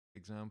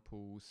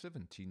example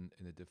 17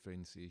 in the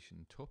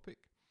differentiation topic.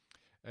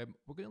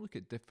 We're going to look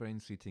at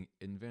differentiating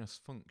inverse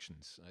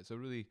functions. It's a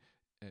really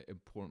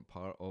important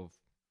part of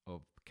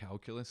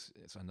calculus.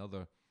 It's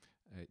another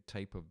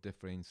type of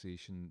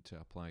differentiation to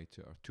apply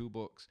to our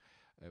toolbox.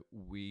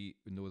 We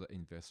know that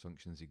inverse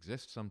functions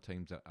exist.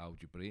 Sometimes they're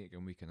algebraic,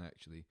 and we can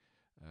actually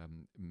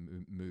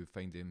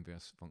find the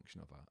inverse function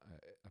of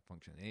a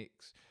function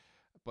x.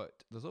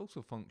 But there's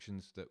also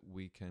functions that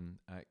we can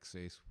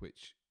access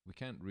which we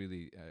can't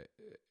really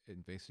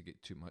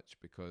investigate too much,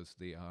 because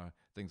they are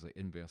things like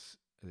inverse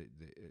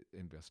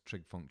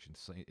trig function,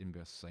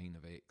 inverse sine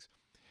of x.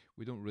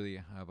 We don't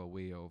really have a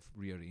way of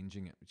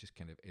rearranging it. It just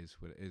kind of is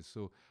what it is.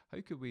 So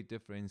how could we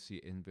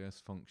differentiate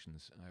inverse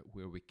functions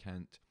where we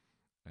can't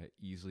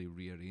easily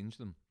rearrange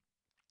them?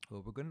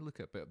 Well, we're going to look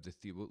at a bit of the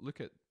theory. We'll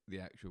look at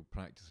the actual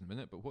practice in a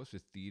minute, but what's the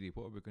theory?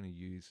 What are we going to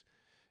use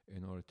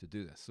in order to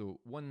do this? So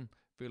one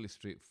fairly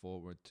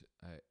straightforward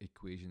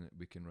equation that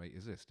we can write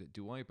is this: that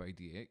dy by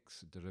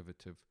dx,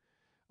 derivative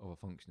of a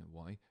function of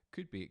y,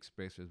 could be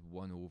expressed as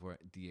 1 over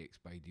dx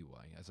by dy.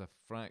 As a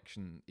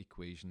fraction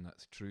equation,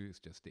 that's true. It's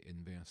just the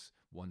inverse,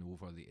 1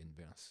 over the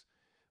inverse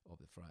of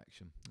the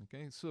fraction.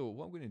 Okay, so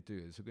what I'm going to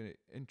do is we're going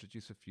to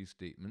introduce a few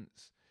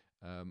statements,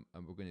 and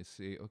we're going to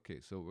say, okay,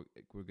 so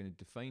we're going to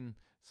define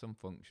some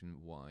function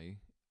y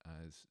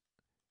as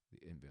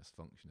the inverse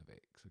function of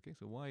x. Okay,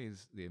 so y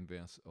is the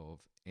inverse of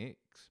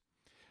x,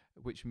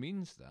 which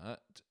means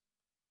that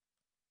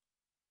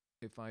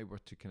if I were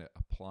to kind of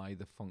apply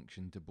the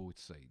function to both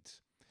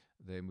sides,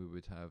 then we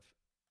would have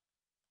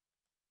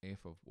f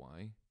of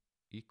y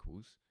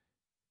equals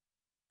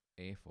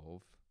f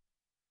of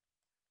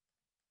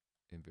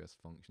inverse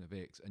function of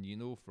x. And you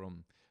know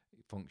from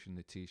function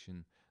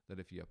notation that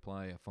if you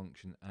apply a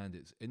function and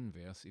its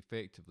inverse,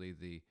 effectively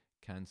they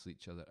cancel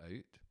each other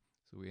out.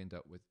 So we end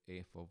up with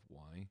f of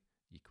y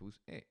equals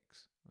x.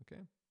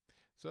 Okay,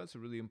 so that's a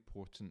really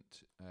important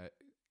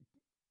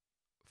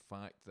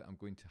fact that I'm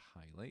going to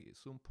highlight.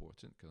 It's so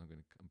important because I'm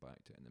going to come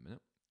back to it in a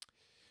minute.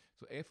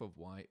 So f of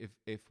y,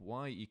 if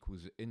y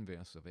equals the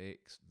inverse of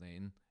x,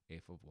 then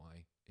f of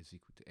y is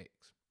equal to x.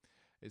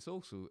 It's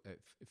also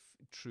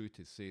true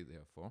to say,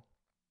 therefore,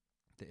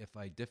 that if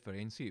I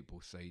differentiate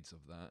both sides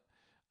of that,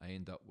 I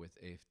end up with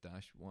f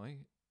dash y,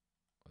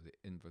 or the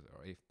inverse,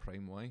 or f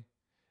prime y,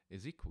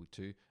 is equal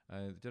to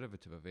the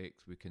derivative of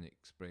x we can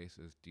express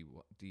as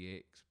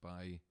dx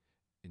by,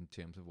 in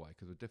terms of y,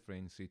 because we're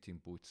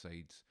differentiating both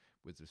sides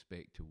with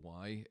respect to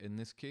y in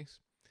this case.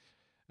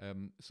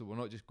 So we're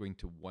not just going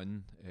to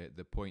 1.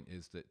 The point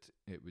is that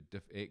it would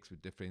x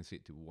would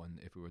differentiate to 1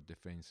 if we were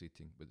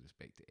differentiating with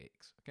respect to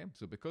x. Okay,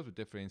 so because we're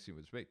differentiating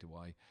with respect to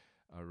y,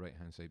 our right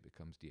hand side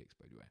becomes dx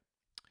by dy.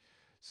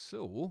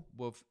 So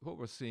what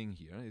we're saying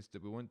here is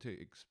that we want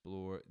to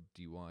explore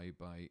dy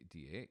by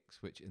dx,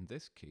 which in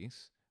this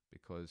case,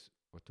 because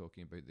we're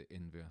talking about the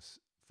inverse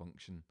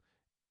function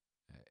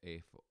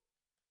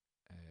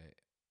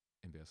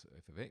inverse of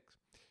f of x,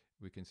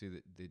 we can say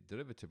that the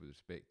derivative with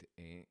respect to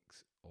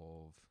x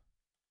of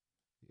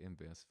the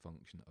inverse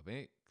function of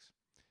x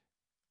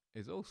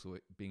is also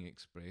being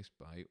expressed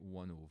by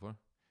 1 over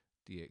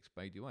dx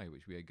by dy,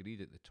 which we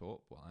agreed at the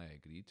top, well, I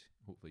agreed,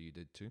 hopefully you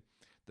did too,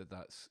 that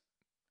that's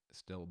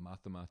still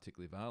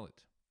mathematically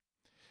valid.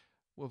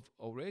 We've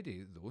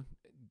already, though,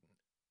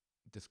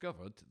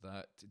 discovered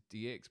that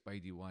dx by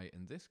dy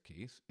in this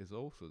case is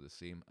also the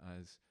same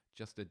as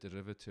just the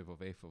derivative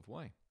of f of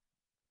y.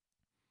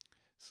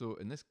 So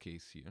in this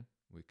case here,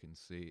 we can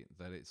say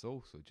that it's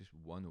also just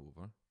 1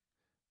 over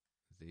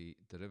the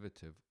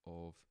derivative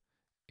of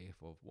f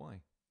of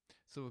y.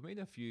 So we've made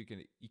a few kind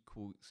of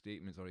equal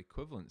statements or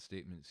equivalent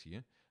statements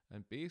here,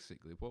 and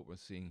basically what we're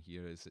saying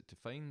here is that to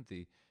find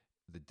the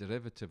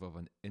derivative of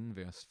an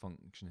inverse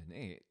function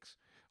in x,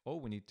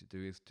 all we need to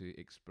do is to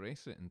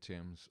express it in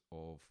terms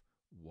of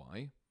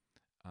y,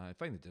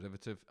 find the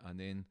derivative, and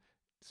then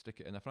stick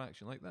it in a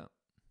fraction like that.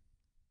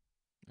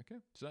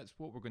 Okay, so that's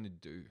what we're going to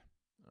do.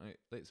 All right,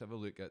 let's have a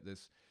look at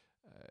this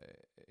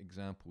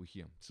example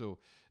here. So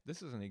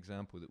this is an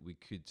example that we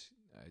could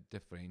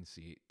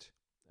differentiate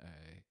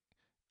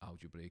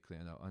algebraically,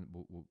 and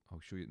I'll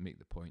show you, make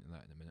the point of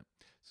that in a minute.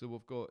 So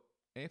we've got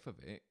f of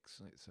x.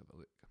 Let's have a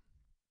look.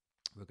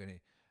 We're going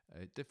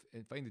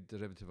to find the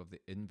derivative of the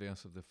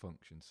inverse of the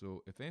function.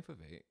 So if f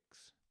of x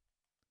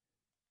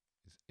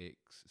is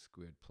x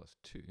squared plus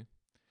 2,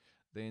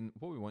 then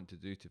what we want to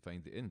do to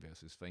find the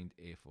inverse is find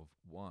f of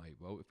y.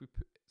 Well, if we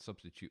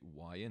substitute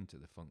y into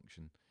the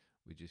function,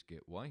 we just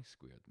get y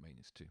squared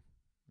minus 2.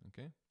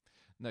 Okay.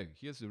 Now,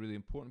 here's the really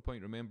important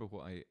point. Remember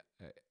what I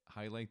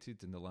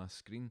highlighted in the last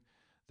screen,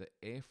 that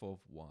f of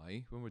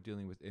y, when we're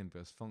dealing with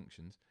inverse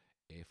functions,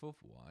 f of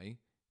y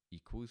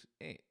equals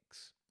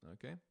x.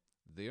 Okay.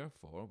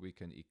 Therefore, we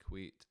can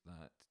equate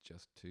that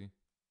just to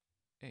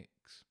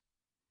x.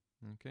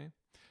 Okay.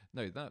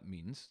 Now, that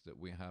means that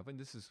we have, and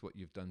this is what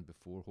you've done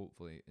before,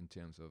 hopefully, in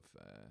terms of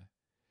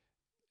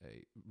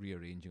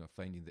rearranging or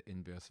finding the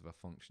inverse of a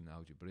function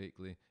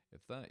algebraically.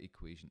 If that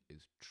equation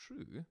is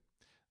true,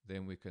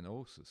 then we can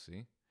also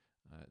say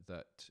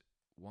that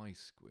y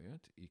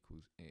squared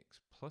equals x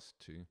plus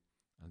 2,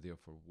 and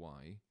therefore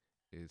y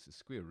is the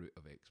square root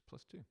of x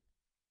plus 2.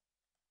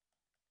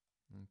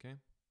 Okay.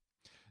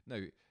 Now,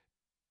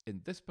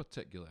 in this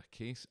particular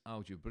case,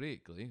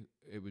 algebraically,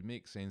 it would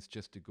make sense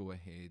just to go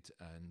ahead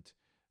and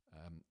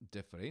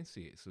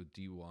differentiate. So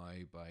dy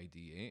by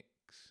dx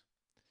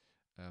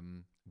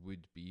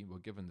would be, well,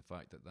 given the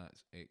fact that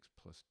that's x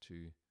plus 2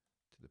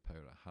 to the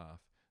power of half,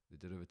 the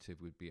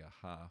derivative would be a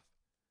half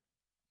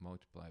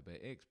multiplied by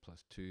x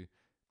plus 2.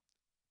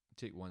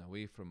 Take 1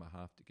 away from a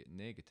half to get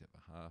negative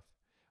a half.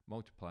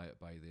 Multiply it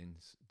by the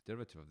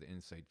derivative of the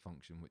inside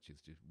function, which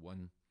is just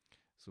 1.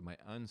 So my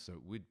answer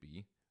would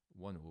be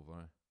 1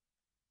 over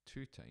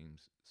 2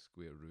 times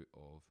square root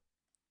of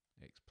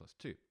x plus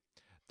 2.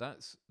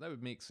 That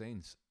would make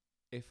sense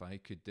if I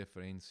could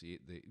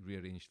differentiate the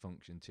rearranged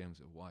function in terms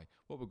of y.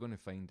 What we're going to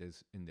find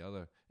is, in the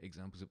other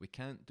examples, that we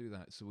can't do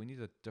that, so we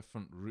need a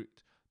different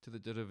route to the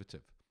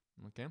derivative.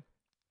 Okay?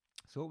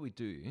 So what we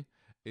do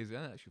is, in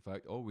actual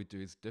fact, all we do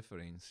is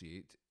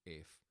differentiate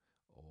f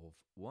of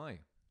y.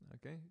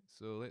 Okay,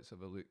 so let's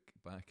have a look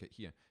back at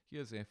here.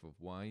 Here's f of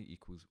y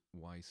equals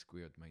y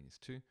squared minus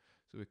 2.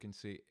 So we can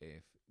say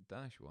f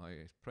dash y,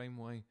 s prime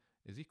y,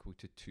 is equal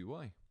to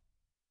 2y.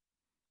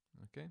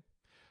 Okay.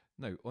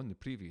 Now, on the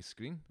previous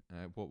screen,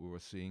 what we were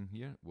saying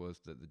here was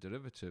that the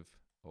derivative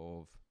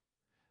of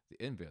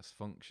the inverse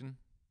function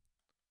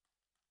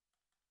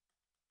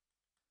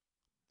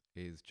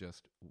is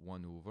just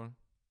 1 over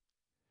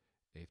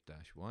f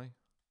dash y,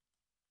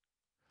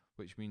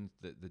 which means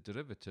that the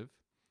derivative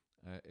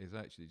is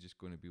actually just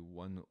going to be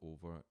 1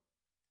 over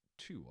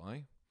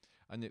 2y.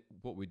 And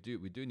what we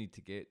do need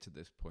to get to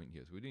this point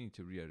here, so we do need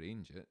to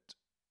rearrange it.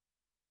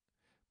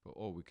 But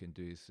all we can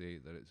do is say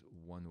that it's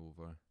 1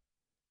 over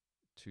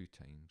 2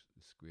 times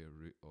the square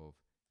root of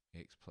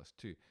x plus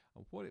 2.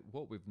 And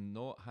what we've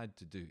not had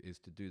to do is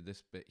to do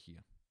this bit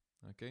here,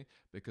 okay?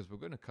 Because we're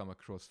going to come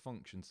across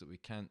functions that we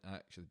can't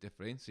actually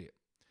differentiate.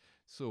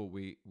 So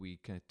we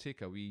kind of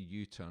take a wee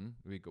U-turn,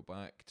 we go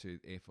back to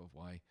f of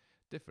y,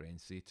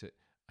 differentiate it,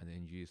 and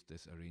then use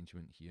this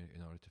arrangement here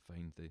in order to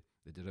find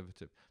the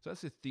derivative. So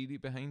that's the theory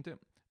behind it.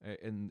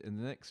 In the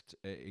next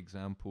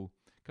example,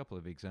 couple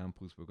of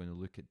examples, we're going to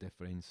look at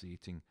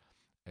differentiating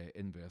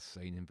inverse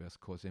sine, inverse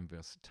cos,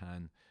 inverse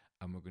tan,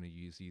 and we're going to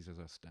use these as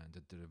our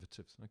standard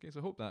derivatives. Okay, so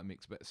I hope that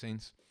makes a bit of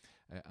sense,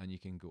 and you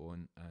can go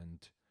on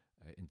and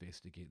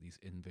investigate these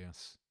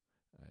inverse,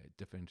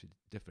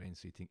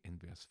 differentiating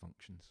inverse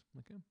functions.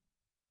 Okay.